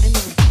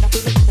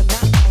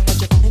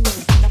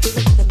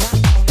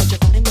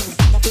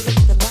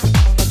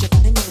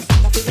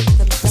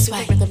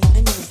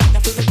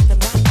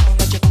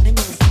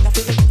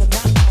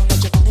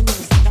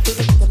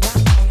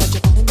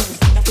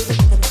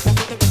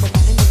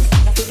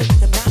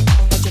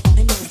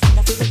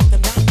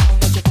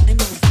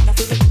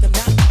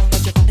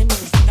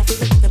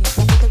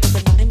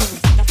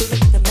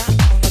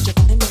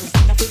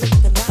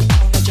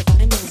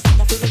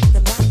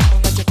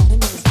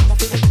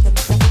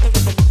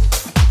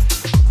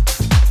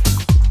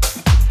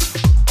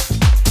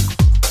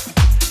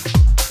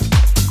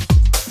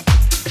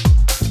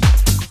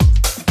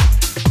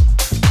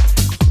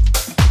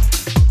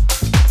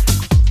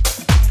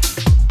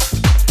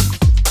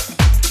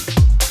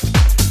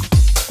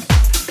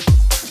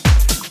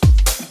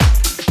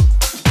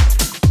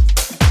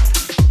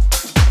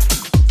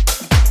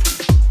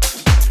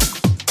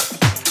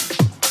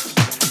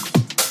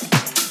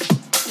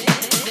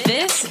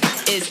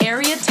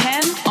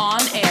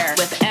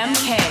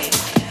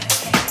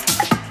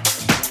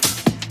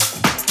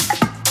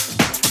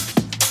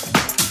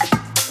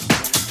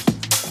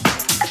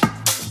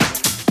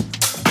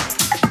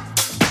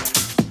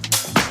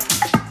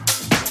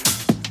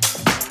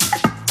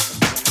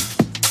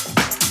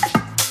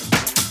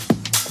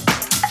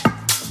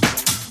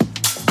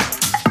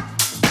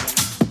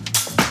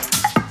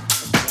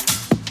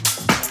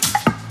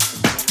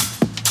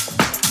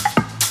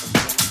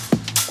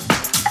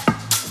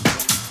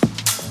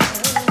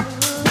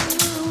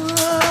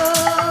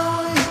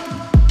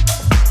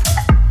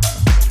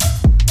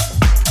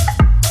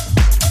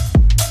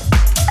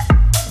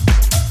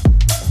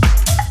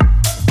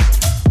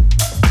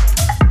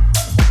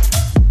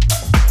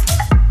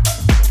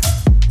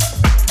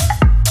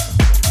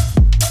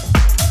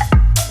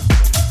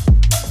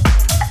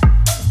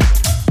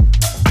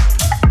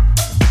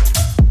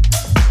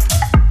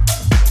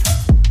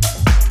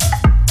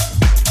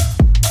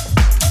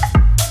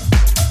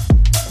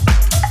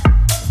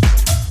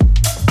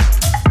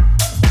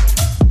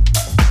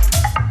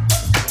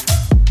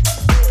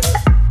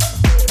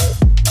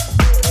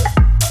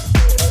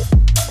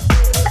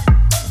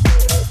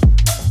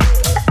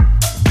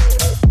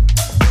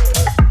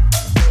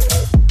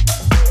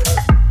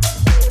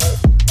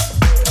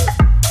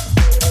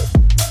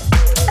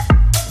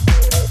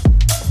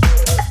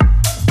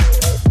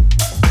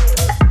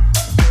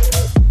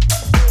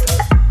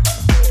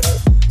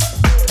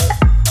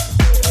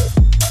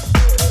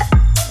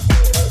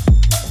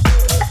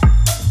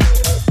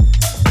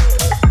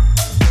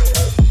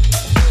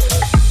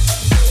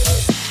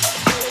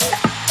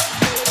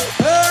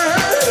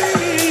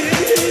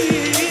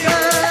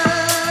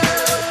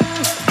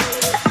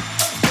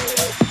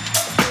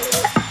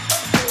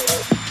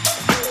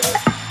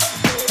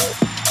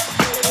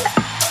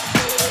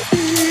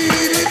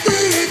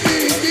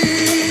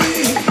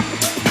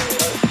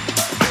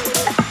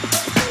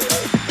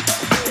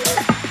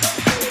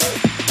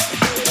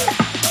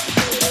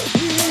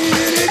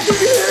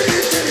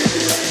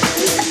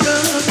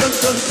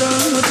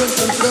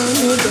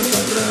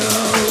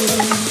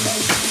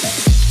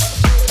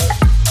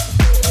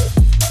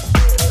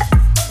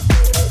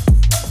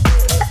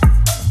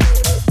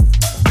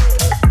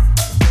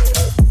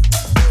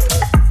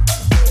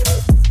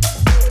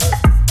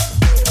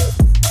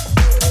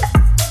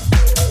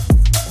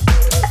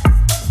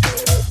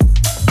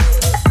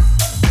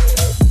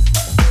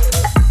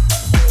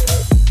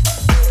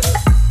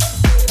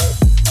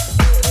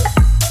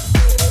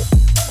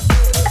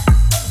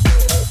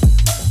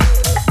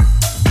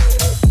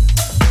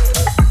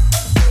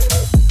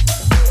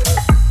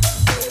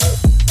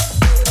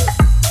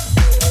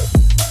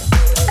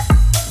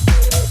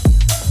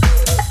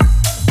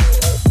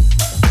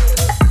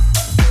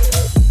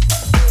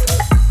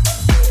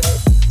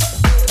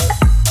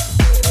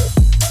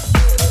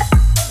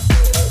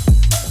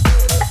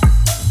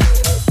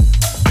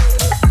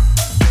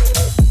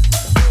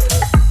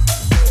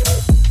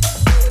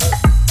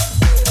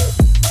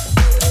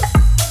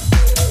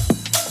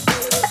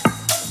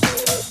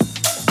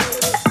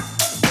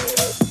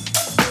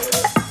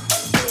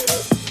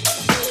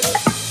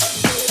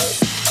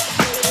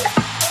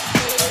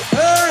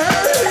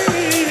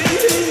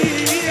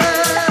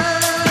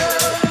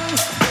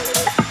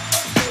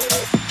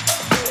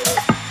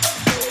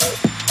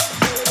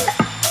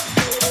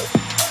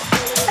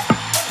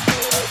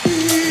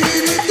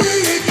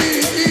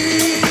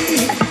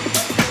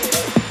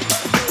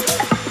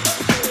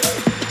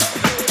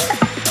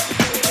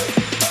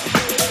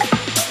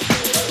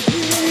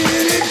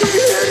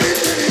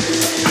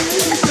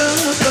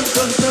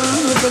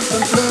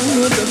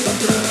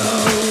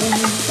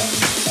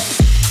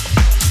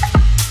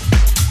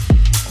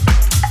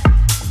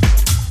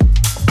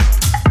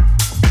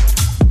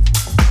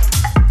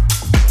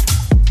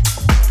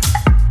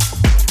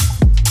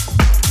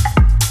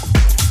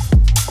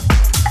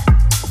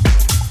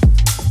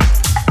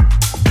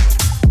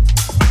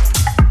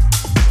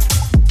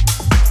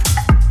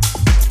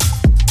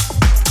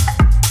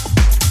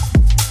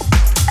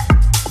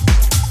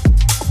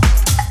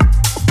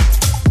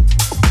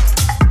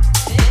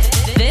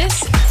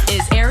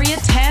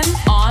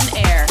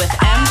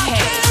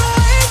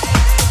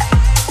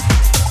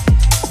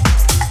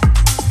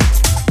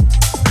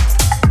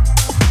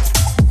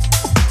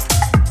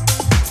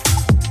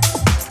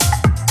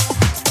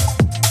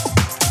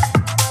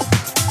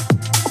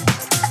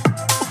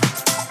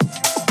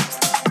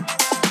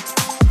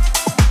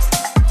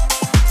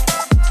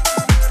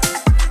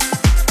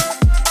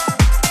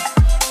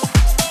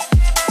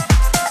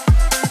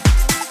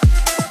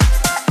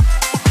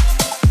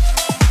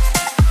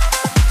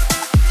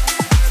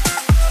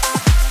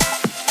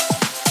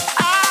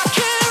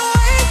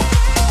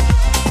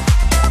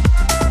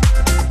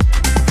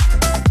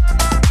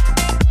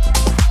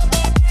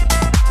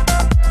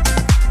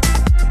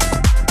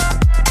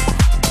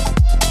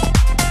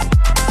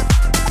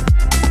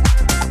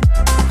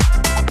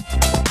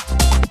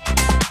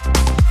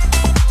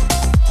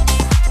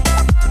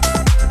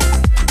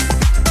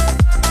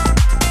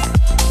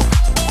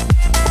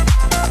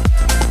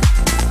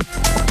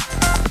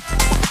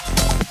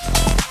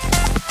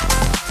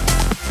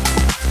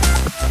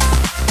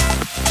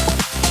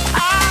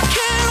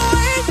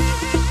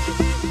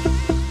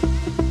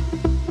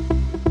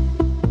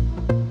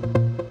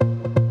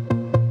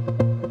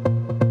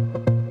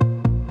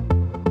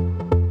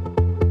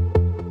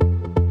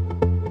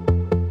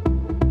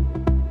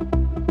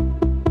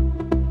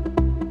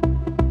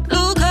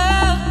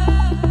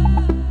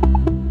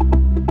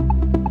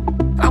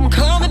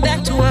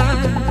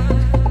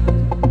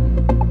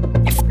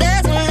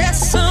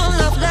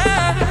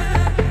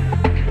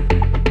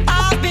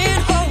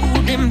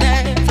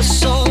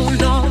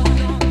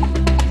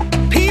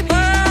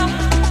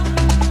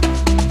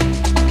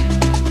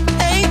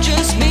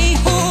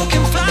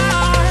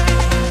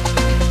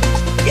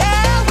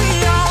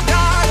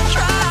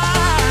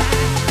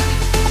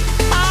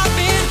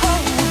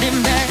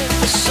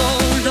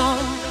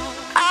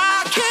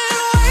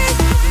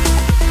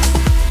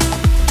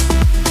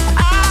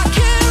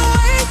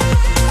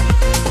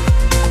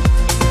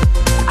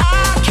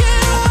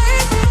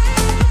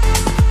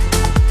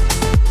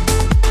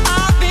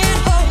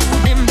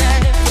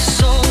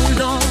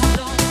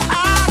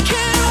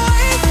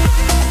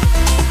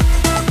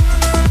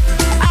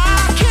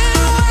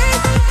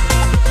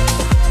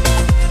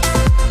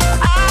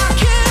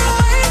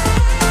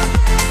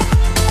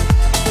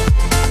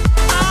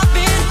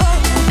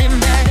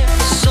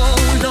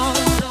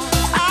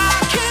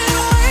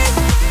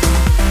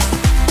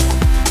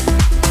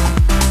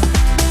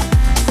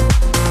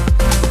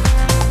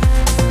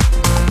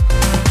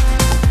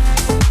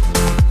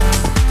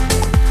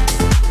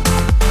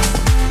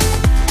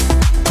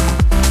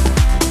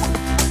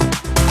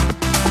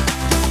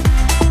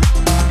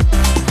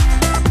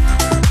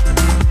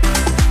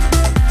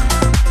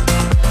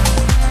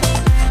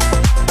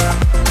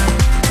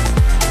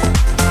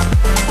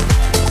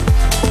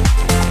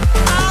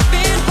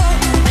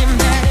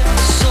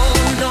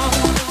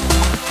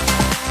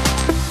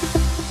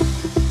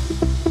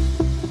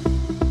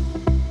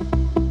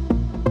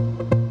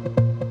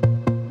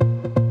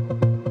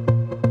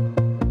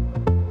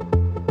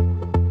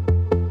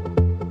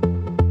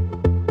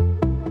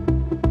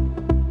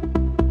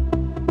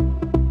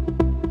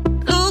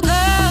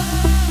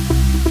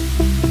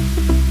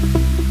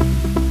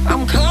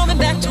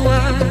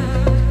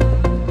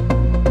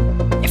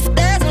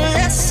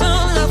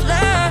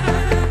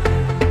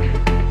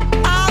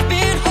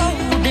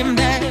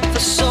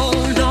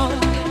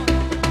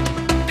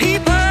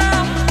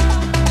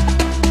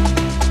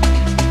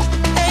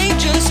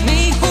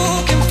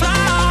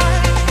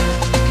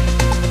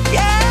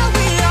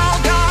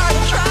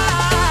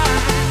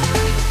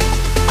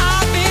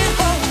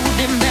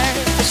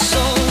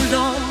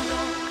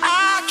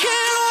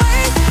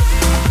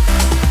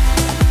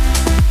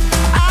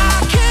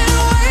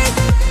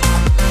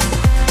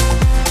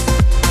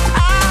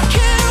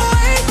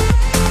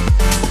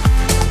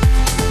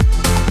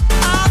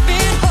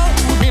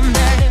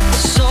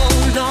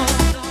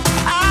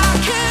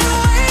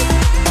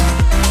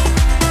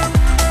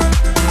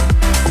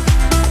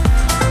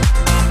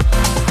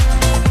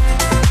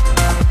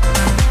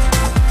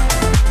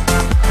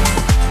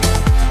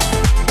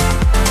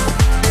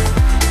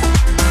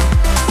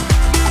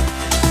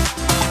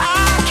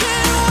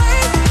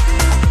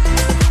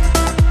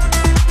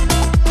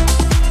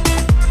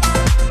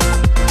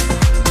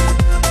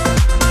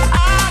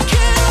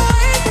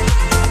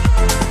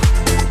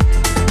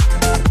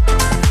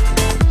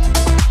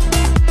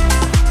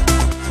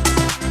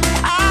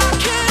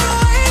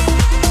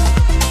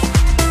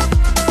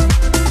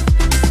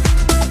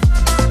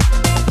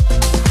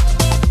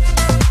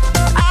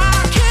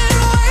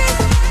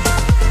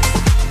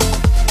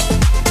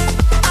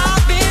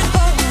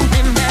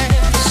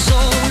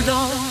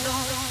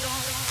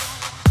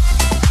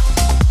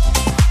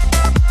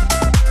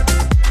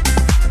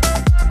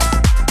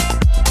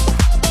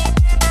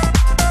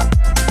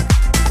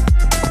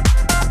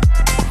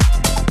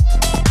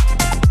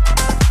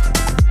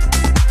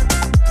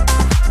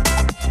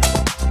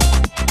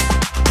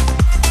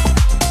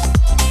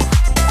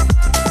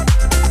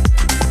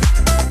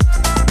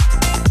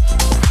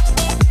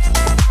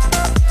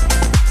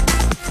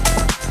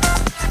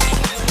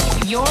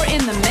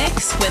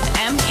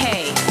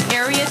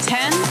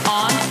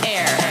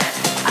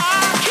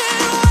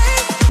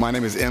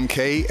 name is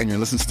MK, and you're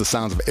listening to the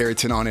sounds of Area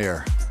 10 on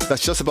air.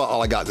 That's just about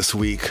all I got this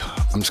week.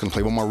 I'm just gonna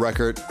play one more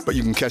record, but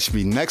you can catch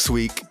me next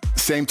week,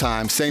 same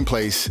time, same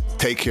place.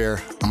 Take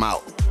care. I'm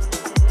out.